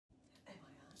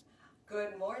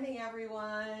Good morning,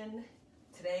 everyone.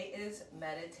 Today is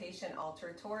Meditation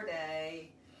Altar Tour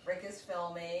Day. Rick is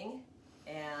filming,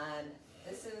 and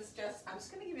this is I'm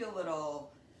just going to give you a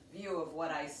little view of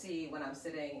what I see when I'm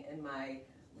sitting in my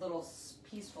little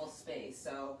peaceful space.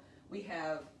 So we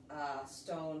have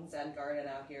stone Zen garden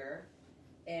out here,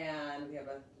 and we have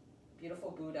a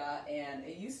beautiful Buddha, and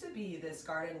it used to be this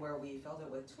garden where we filled it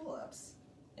with tulips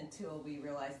until we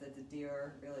realized that the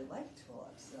deer really liked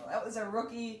tulips. So that was a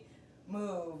rookie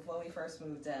move when we first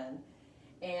moved in,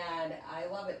 and I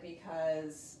love it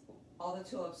because all the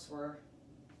tulips were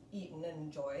eaten and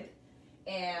enjoyed,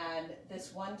 and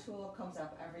this one tulip comes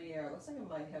up every year. It looks like it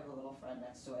might have a little friend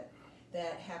next to it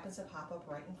that happens to pop up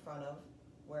right in front of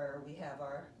where we have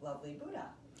our lovely Buddha.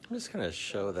 I'm just going to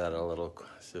show that a little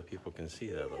so people can see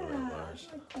that a little bit more.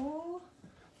 Isn't that cool?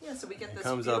 Yeah, so we get this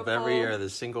comes beautiful, up every year, the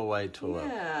single white tulip.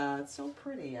 Yeah, it's so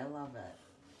pretty. I love it.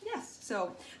 Yes,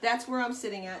 so that's where I'm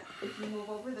sitting at. If you move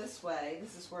over this way,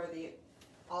 this is where the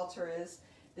altar is.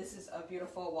 This is a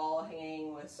beautiful wall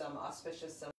hanging with some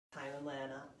auspicious time in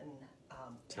Atlanta in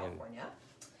California.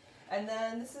 And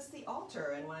then this is the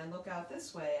altar, and when I look out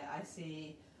this way, I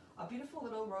see a beautiful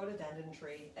little rhododendron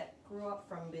tree. It grew up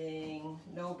from being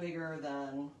no bigger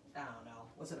than, I don't know,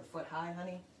 was it a foot high,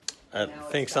 honey? I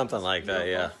think something like that,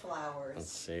 yeah. Flowers.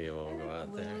 Let's see, we'll go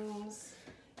out there.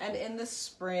 And in the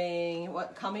spring,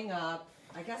 coming up,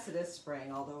 I guess it is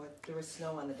spring, although there was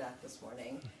snow on the deck this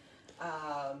morning.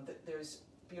 There's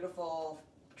beautiful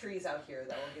trees out here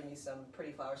that will give me some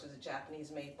pretty flowers. There's a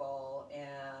Japanese maple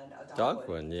and a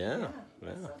dogwood. Yeah.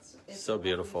 It's so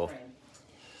beautiful.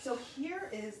 So here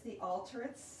is the altar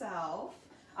itself.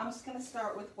 I'm just going to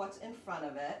start with what's in front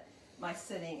of it, my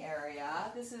sitting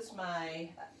area. This is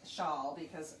my shawl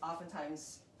because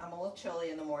oftentimes I'm a little chilly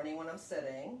in the morning when I'm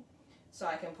sitting. So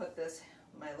I can put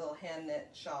my little hand knit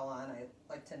shawl on. I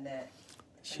like to knit.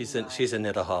 She's a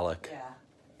knitaholic.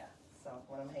 Yeah. So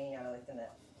when I'm hanging out, I like to knit.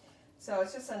 So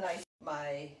it's just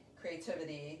my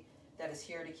creativity that is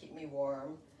here to keep me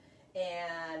warm.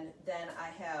 And then I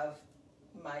have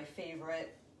my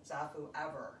favorite Zafu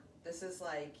ever. This is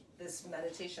like this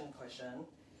meditation cushion.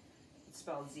 It's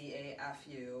spelled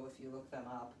Z-A-F-U if you look them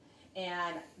up.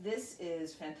 And this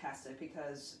is fantastic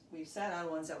because we've sat on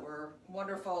ones that were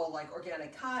wonderful, like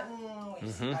organic cotton.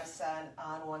 I've sat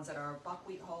on ones that are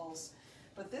buckwheat hulls.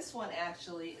 But this one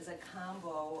actually is a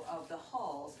combo of the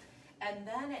hulls. And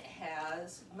then it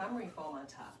has memory foam on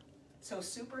top. So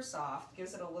super soft,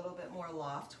 gives it a little bit more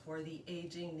loft for the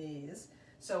aging knees.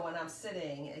 So when I'm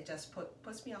sitting, it just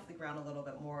puts me off the ground a little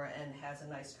bit more and has a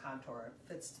nice contour. It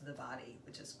fits to the body,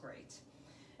 which is great.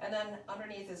 And then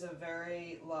underneath is a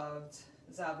very loved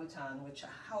zabuton, which,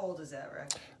 how old is that,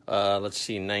 Rick? Let's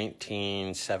see,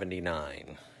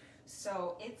 1979.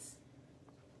 So it's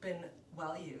been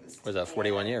well used. Was that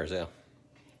 41 years, yeah.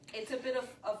 It's a bit of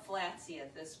flatsy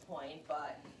at this point,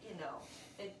 but, you know,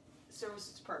 it serves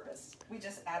its purpose. We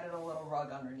just added a little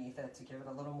rug underneath it to give it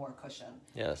a little more cushion.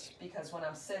 Yes. Because when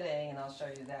I'm sitting, and I'll show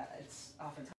you that, it's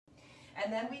oftentimes.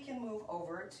 And then we can move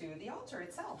over to the altar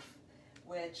itself,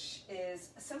 which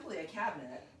is simply a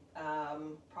cabinet,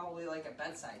 probably like a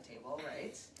bedside table,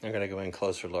 right? I'm going to go in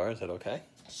closer, Laura. Is that okay?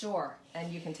 Sure.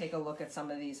 And you can take a look at some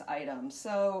of these items.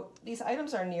 So these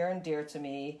items are near and dear to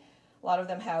me. A lot of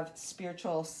them have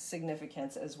spiritual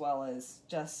significance as well as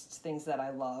just things that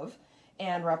I love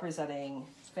and representing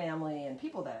family and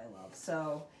people that I love.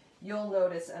 So you'll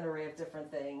notice an array of different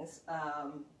things.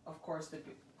 Of course, the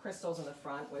crystals in the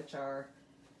front, which are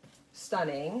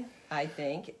stunning, I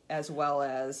think, as well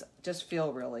as just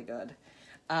feel really good.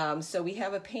 So we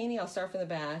have a painting, I'll start from the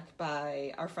back,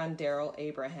 by our friend Daryl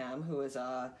Abraham, who is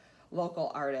a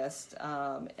local artist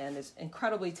and is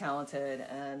incredibly talented,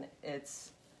 and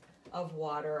it's of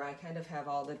water. I kind of have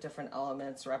all the different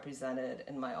elements represented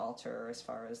in my altar as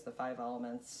far as the 5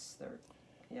 elements.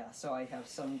 So I have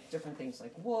some different things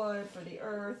like wood for the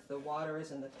earth, the water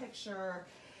is in the picture.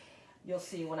 You'll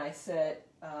see when I sit,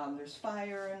 there's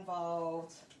fire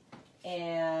involved,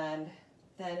 and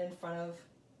then in front of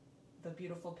the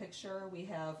beautiful picture we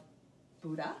have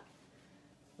Buddha,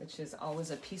 which is always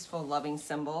a peaceful, loving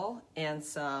symbol, and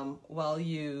some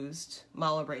well-used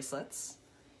mala bracelets.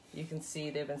 You can see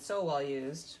they've been so well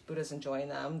used. Buddha's enjoying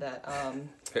them that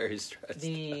very stretched.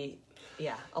 The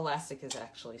elastic is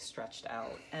actually stretched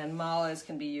out. And malas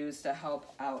can be used to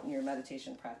help out in your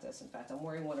meditation practice. In fact, I'm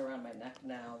wearing one around my neck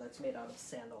now that's made out of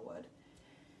sandalwood.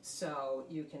 So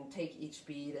you can take each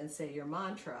bead and say your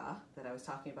mantra that I was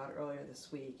talking about earlier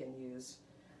this week and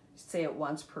say it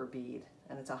once per bead.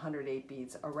 And it's 108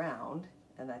 beads around,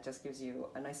 and that just gives you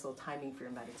a nice little timing for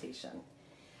your meditation.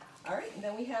 All right, and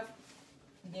then we have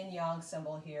yin-yang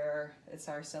symbol here. It's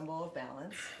our symbol of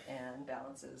balance, and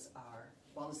balance is our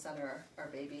wellness center, our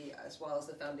baby, as well as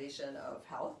the foundation of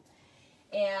health.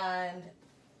 And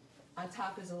on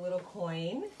top is a little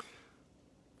coin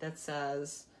that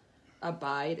says,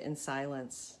 abide in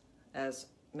silence. As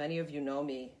many of you know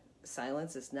me,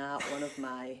 silence is not one of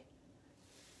my,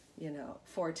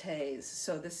 fortes.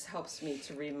 So this helps me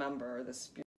to remember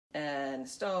this and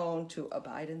stone to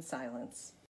abide in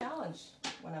silence. Challenge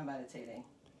when I'm meditating.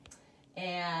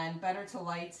 And better to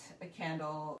light a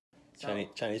candle.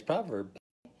 Chinese proverb.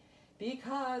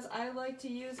 Because I like to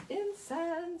use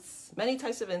incense. Many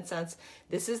types of incense.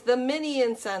 This is the mini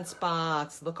incense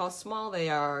box. Look how small they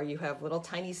are. You have little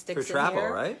tiny sticks For travel, in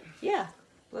here. right? Yeah.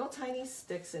 Little tiny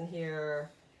sticks in here.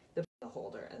 The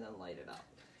holder and then light it up.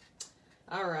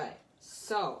 All right.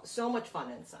 So much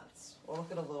fun incense. We'll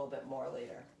look at a little bit more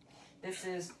later. This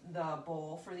is the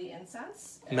bowl for the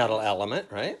incense. Metal element,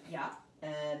 right? Yeah.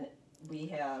 And we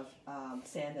have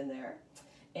sand in there.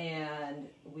 And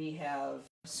we have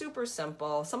super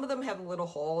simple. Some of them have a little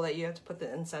hole that you have to put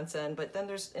the incense in, but then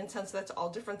there's incense that's all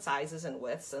different sizes and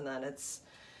widths, and then it's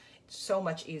so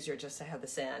much easier just to have the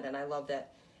sand. And I love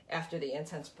that after the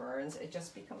incense burns, it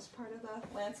just becomes part of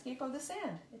the landscape of the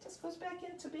sand. It just goes back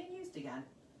into being used again.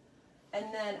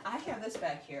 And then I have this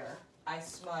back here. I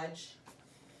smudge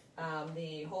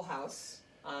the whole house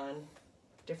on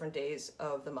different days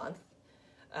of the month.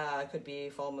 It could be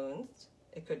full moons.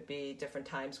 It could be different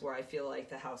times where I feel like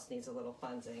the house needs a little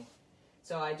cleansing.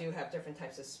 So I do have different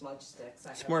types of smudge sticks.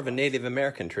 It's more of a Native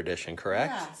American tradition,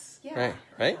 correct? Yes, yeah.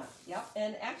 Right? Yeah, yep.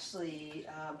 And actually,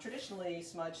 traditionally,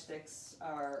 smudge sticks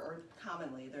or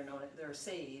commonly, they're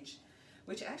sage,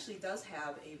 which actually does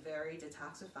have a very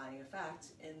detoxifying effect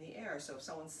in the air. So if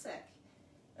someone's sick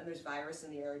and there's virus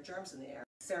in the air, germs in the air,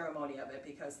 ceremony of it,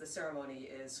 because the ceremony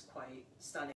is quite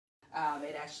stunning.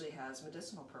 It actually has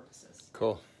medicinal purposes.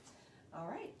 Cool. All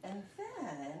right, and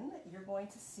then you're going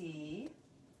to see,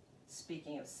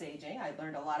 speaking of saging, I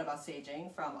learned a lot about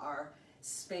saging from our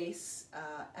space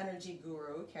energy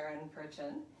guru, Karen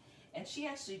Kirchen, and she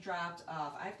actually dropped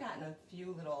off, I've gotten a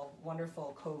few little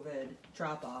wonderful COVID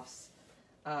drop-offs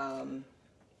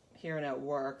here and at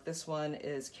work. This one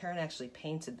is, Karen actually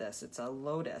painted this. It's a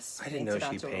lotus. I didn't know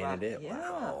she painted it.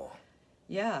 Yeah. Wow.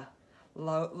 Yeah.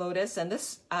 Lotus, and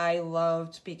this I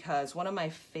loved because one of my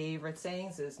favorite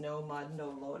sayings is no mud,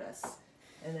 no lotus.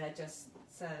 And that just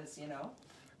says,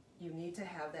 you need to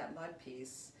have that mud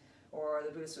piece, or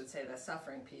the Buddhists would say the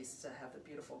suffering piece, to have the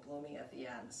beautiful blooming at the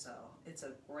end. So it's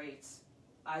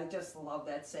I just love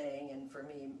that saying, and for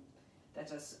me, that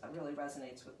just really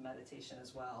resonates with meditation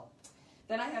as well.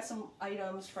 Then I have some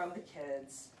items from the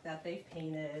kids that they've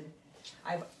painted.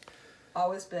 I've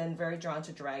always been very drawn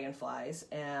to dragonflies,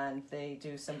 and they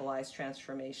do symbolize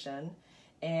transformation.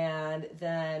 And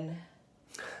then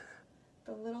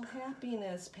the little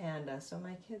happiness panda. So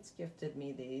my kids gifted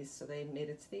me these, so they made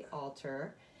it to the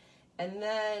altar. And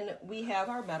then we have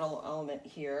our metal element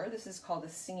here. This is called a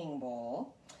singing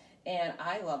bowl, and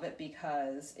I love it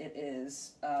because it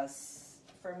is,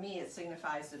 for me, it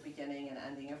signifies the beginning and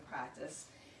ending of practice.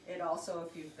 It also,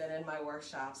 if you've been in my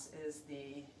workshops, is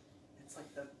it's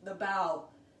like the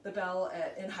bell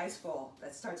in high school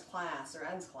that starts class or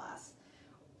ends class.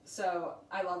 So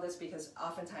I love this because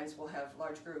oftentimes we'll have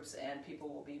large groups and people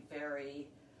will be very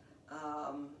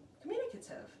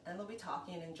communicative, and they'll be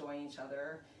talking and enjoying each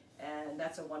other, and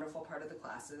that's a wonderful part of the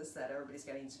classes, that everybody's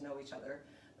getting to know each other.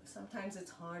 But sometimes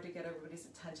it's hard to get everybody's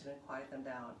attention and quiet them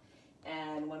down.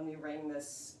 And when we ring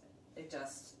this, it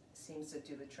just seems to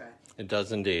do the trick. It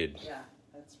does indeed. Yeah,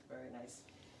 that's very nice.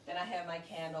 Then I have my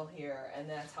candle here, and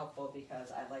that's helpful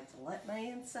because I like to light my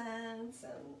incense,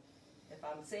 and if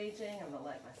I'm saging, I'm gonna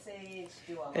light my sage.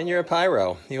 And you're a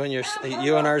pyro. You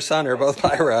and our son are both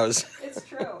pyros. It's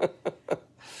true.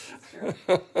 It's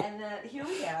true. And then here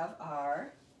we have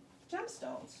our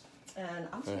gemstones, and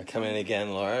I'm come in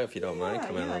again, Laura, if you don't mind.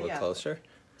 Come in a little closer.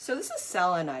 So this is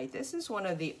selenite. This is one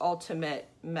of the ultimate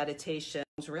meditations,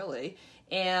 really,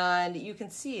 and you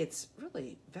can see it's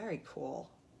really very cool.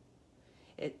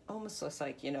 It almost looks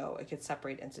like, it could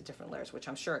separate into different layers, which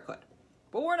I'm sure it could.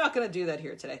 But we're not going to do that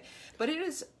here today. But it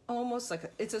is almost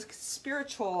like it's a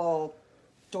spiritual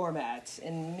doormat,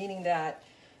 in meaning that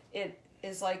it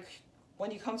is like when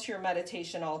you come to your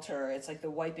meditation altar, it's like the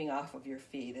wiping off of your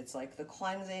feet. It's like the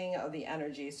cleansing of the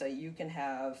energy so you can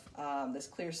have this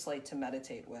clear slate to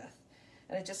meditate with.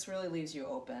 And it just really leaves you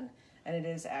open. And it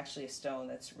is actually a stone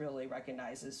that's really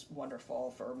recognized as wonderful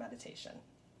for meditation.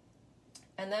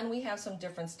 And then we have some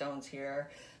different stones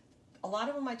here. A lot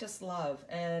of them I just love,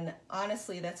 and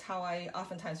honestly, that's how I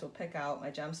oftentimes will pick out my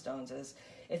gemstones. Is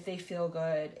if they feel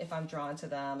good, if I'm drawn to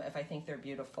them, if I think they're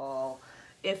beautiful,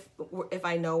 if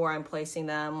I know where I'm placing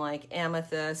them. Like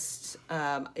amethyst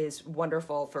is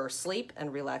wonderful for sleep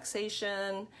and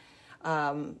relaxation,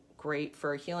 great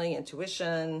for healing,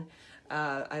 intuition.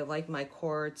 I like my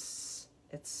quartz.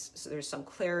 There's some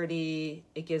clarity.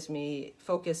 It gives me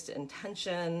focused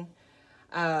intention.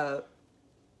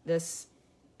 This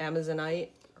Amazonite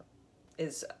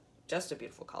is just a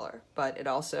beautiful color, but it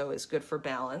also is good for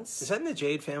balance. Is that in the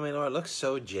jade family, Laura? It looks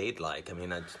so jade-like. I mean,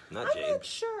 not jade. I'm not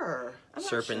sure.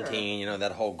 Serpentine, you know,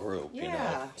 that whole group, you know.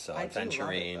 Yeah, So I do love it,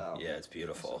 aventurine, though. yeah, it's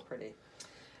beautiful. So pretty.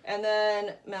 And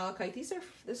then malachite.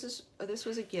 This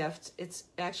was a gift. It's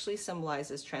actually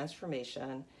symbolizes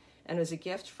transformation, and it was a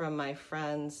gift from my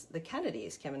friends, the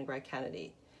Kennedys, Kim and Greg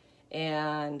Kennedy.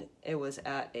 And it was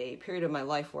at a period of my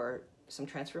life where some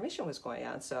transformation was going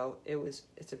on. So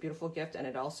it's a beautiful gift, and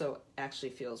it also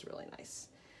actually feels really nice.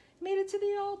 Made it to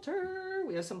the altar.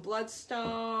 We have some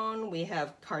bloodstone. We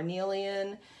have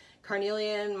carnelian.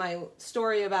 Carnelian, my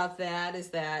story about that is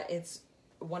that it's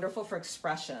wonderful for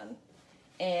expression.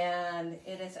 And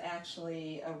it is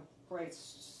actually a great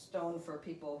stone for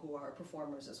people who are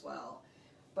performers as well.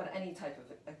 But any type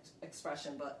of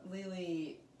expression. But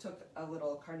Lily took a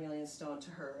little carnelian stone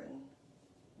to her and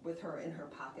with her in her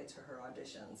pocket to her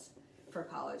auditions for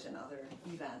college and other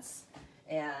events.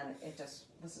 And it just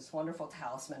was this wonderful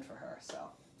talisman for her. So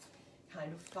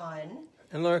kind of fun.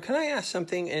 And Laura, can I ask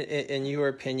something in your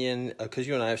opinion, because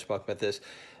you and I have spoken about this.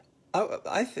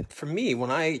 For me,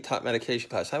 when I taught medication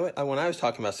class, when I was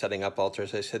talking about setting up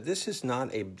altars, I said, this is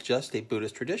not just a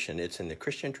Buddhist tradition. It's in the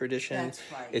Christian tradition. That's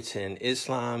right. It's in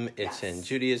Islam. It's Yes. in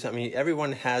Judaism. I mean,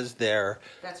 everyone has their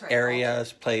That's right. area,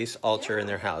 place, altar Yeah. in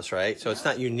their house, right? So it's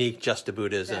not unique just to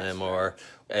Buddhism That's or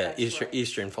right. That's right.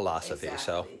 Eastern philosophy.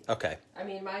 So, Exactly. okay. I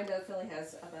mean, mine definitely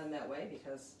has been that way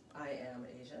because I am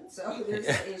Asian. So there's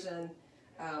Asian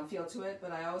feel to it,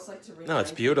 but I always like to remind No,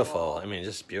 it's beautiful. people- I mean,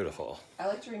 just beautiful. I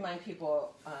like to remind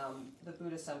people the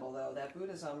Buddha symbol, though, that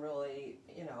Buddhism really,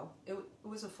 it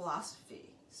was a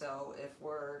philosophy. So if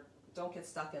don't get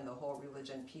stuck in the whole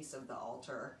religion piece of the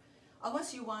altar,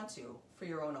 unless you want to for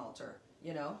your own altar,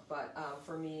 But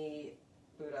for me,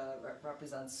 Buddha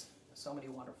represents so many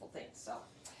wonderful things. So,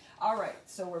 all right,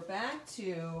 so we're back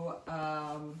to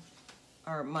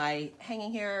my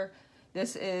hanging here.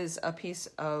 This is a piece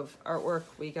of artwork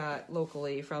we got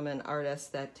locally from an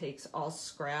artist that takes all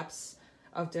scraps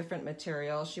of different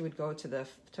material. She would go to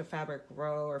Fabric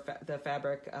Row or the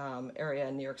fabric area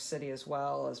in New York City as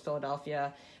well as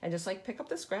Philadelphia and just pick up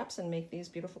the scraps and make these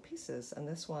beautiful pieces. And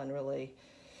this one really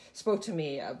spoke to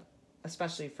me,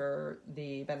 especially for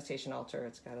the meditation altar.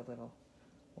 It's got a little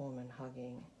woman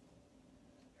hugging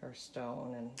her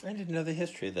stone, and I didn't know the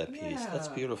history of that piece. That's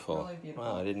beautiful. Really beautiful.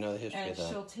 Wow, I didn't know the history and of that.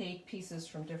 she'll take pieces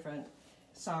from different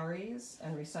saris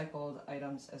and recycled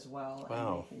items as well and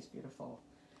Wow. make these beautiful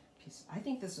pieces. I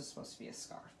think this was supposed to be a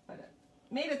scarf, but it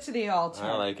made it to the altar.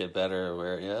 I like it better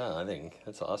I think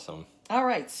that's awesome. All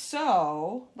right,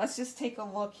 so let's just take a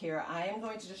look here. I am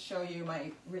going to just show you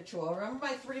my ritual. Remember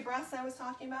my 3 breaths I was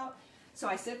talking about? So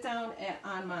I sit down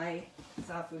on my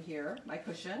zafu here, my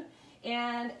cushion,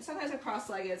 and sometimes I'm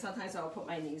cross-legged, sometimes I'll put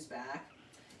my knees back.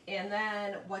 And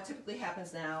then what typically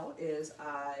happens now is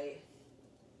I'm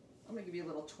going to give you a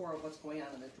little tour of what's going on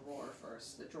in the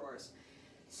drawers.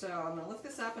 So I'm going to lift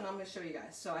this up and I'm going to show you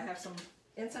guys. So I have some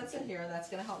incense in here, and that's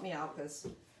going to help me out because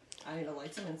I need to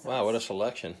light some incense. Wow, what a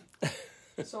selection.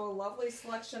 So a lovely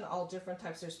selection, all different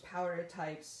types. There's powder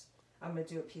types. I'm going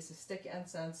to do a piece of stick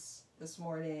incense this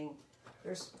morning.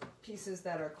 There's pieces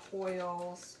that are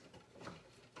coils.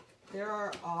 There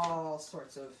are all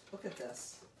sorts of, look at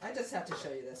this. I just have to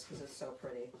show you this because it's so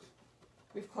pretty.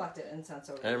 We've collected incense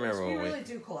over the years. remember We when really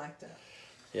do collect it.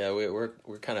 Yeah, we're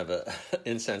kind of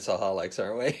incense-aholics,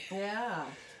 aren't we? Yeah.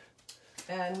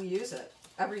 And we use it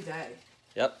every day.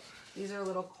 Yep. These are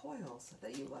little coils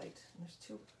that you light.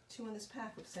 There's two in this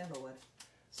pack with sandalwood.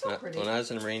 So pretty. When I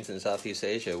was in the Marines in Southeast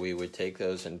Asia, we would take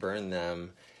those and burn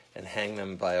them and hang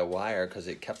them by a wire because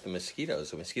it kept the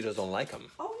mosquitoes. The mosquitoes don't like them.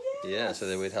 Oh, yes. Yeah, so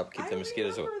they would help keep the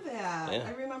mosquitoes away. I remember that. Yeah.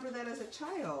 I remember that as a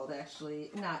child, actually.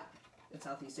 Not in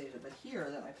Southeast Asia, but here,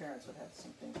 that my parents would have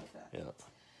some things like that. Yeah.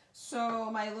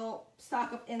 So my little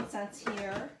stock of incense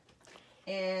here.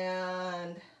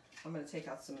 And I'm going to take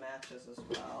out some matches as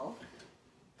well.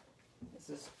 This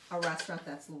is a restaurant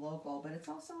that's local, but it's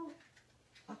also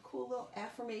a cool little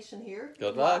affirmation here.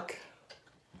 Good luck.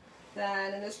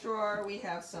 Then in this drawer we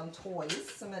have some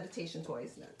toys, some meditation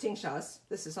toys, tingshas.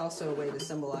 This is also a way to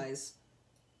symbolize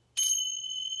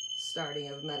starting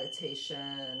of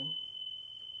meditation,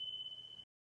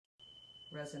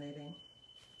 resonating.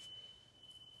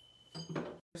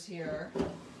 Here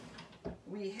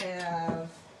we have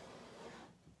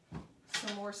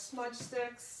some more smudge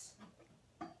sticks.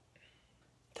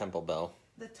 Temple bell.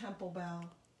 The temple bell.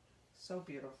 So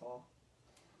beautiful.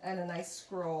 And a nice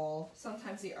scroll.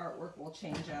 Sometimes the artwork will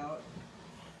change out.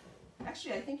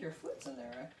 Actually, I think your flute's in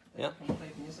there. That you can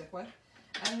play music with.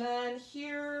 And then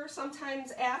here,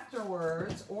 sometimes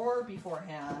afterwards or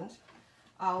beforehand,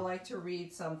 I'll like to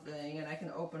read something, and I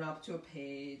can open up to a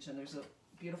page, and there's a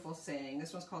beautiful saying.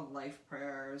 This one's called Life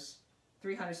Prayers.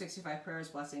 365 prayers,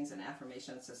 blessings, and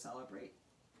affirmations to celebrate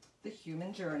the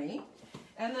human journey.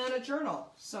 And then a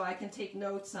journal, so I can take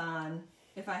notes on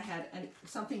if I had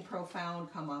something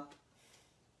profound come up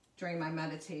during my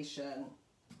meditation,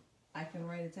 I can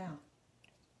write it down.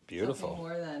 Beautiful. Something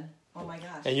more than, oh my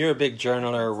gosh. And you're a big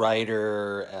journaler,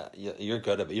 writer.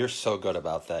 You're so good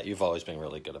about that. You've always been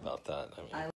really good about that. I mean,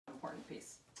 I love an important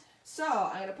piece. So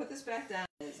I'm going to put this back down.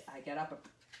 I get up,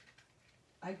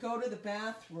 I go to the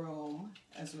bathroom,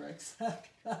 as Rick said,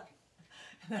 and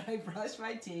then I brush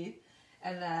my teeth,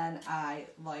 and then I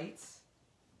light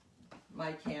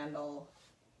my candle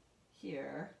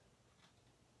here.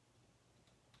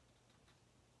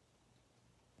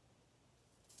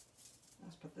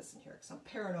 Let's put this in here because I'm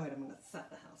paranoid I'm going to set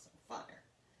the house on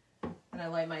fire. And I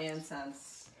light my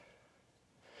incense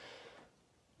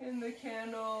in the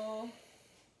candle.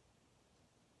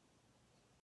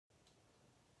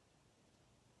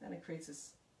 Then it creates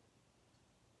this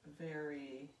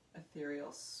very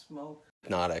ethereal smoke.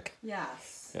 Hypnotic.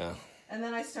 Yes. Yeah. And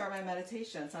then I start my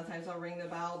meditation. Sometimes I'll ring the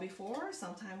bell before,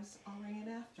 sometimes I'll ring it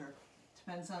after.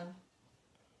 Depends on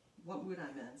what mood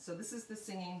I'm in. So this is the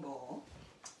singing bowl,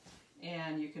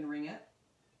 and you can ring it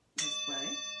this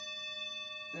way.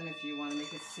 Then if you want to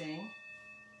make it sing,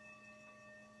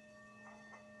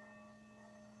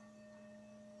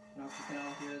 I don't know if you can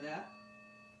all hear that.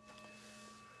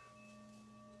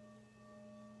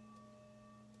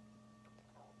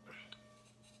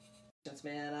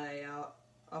 Man,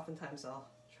 oftentimes I'll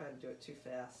try to do it too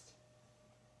fast.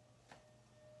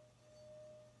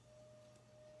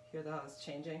 Hear how it's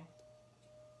changing?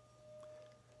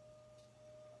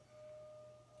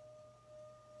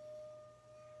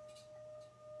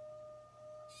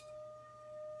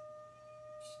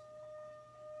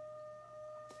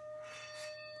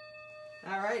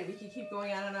 All right, we can keep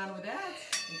going on and on with that.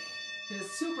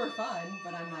 It's super fun,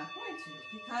 but I'm not going to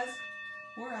because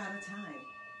we're out of time.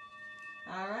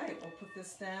 All right, we'll put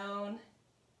this down,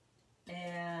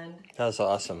 and That's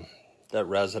awesome. That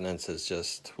resonance is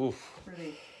just, oof.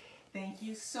 Pretty. Thank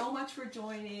you so much for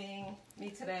joining me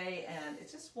today, and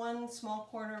it's just one small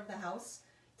corner of the house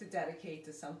to dedicate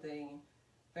to something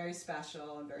very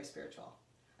special and very spiritual.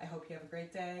 I hope you have a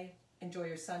great day. Enjoy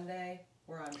your Sunday.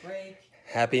 We're on break.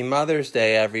 Happy Mother's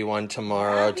Day, everyone,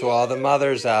 tomorrow. To all the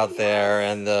mothers out there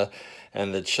and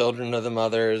the children of the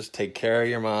mothers. Take care of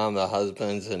your mom, the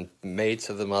husbands and mates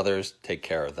of the mothers. Take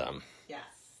care of them. Yes,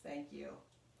 thank you.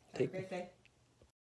 Have a great day.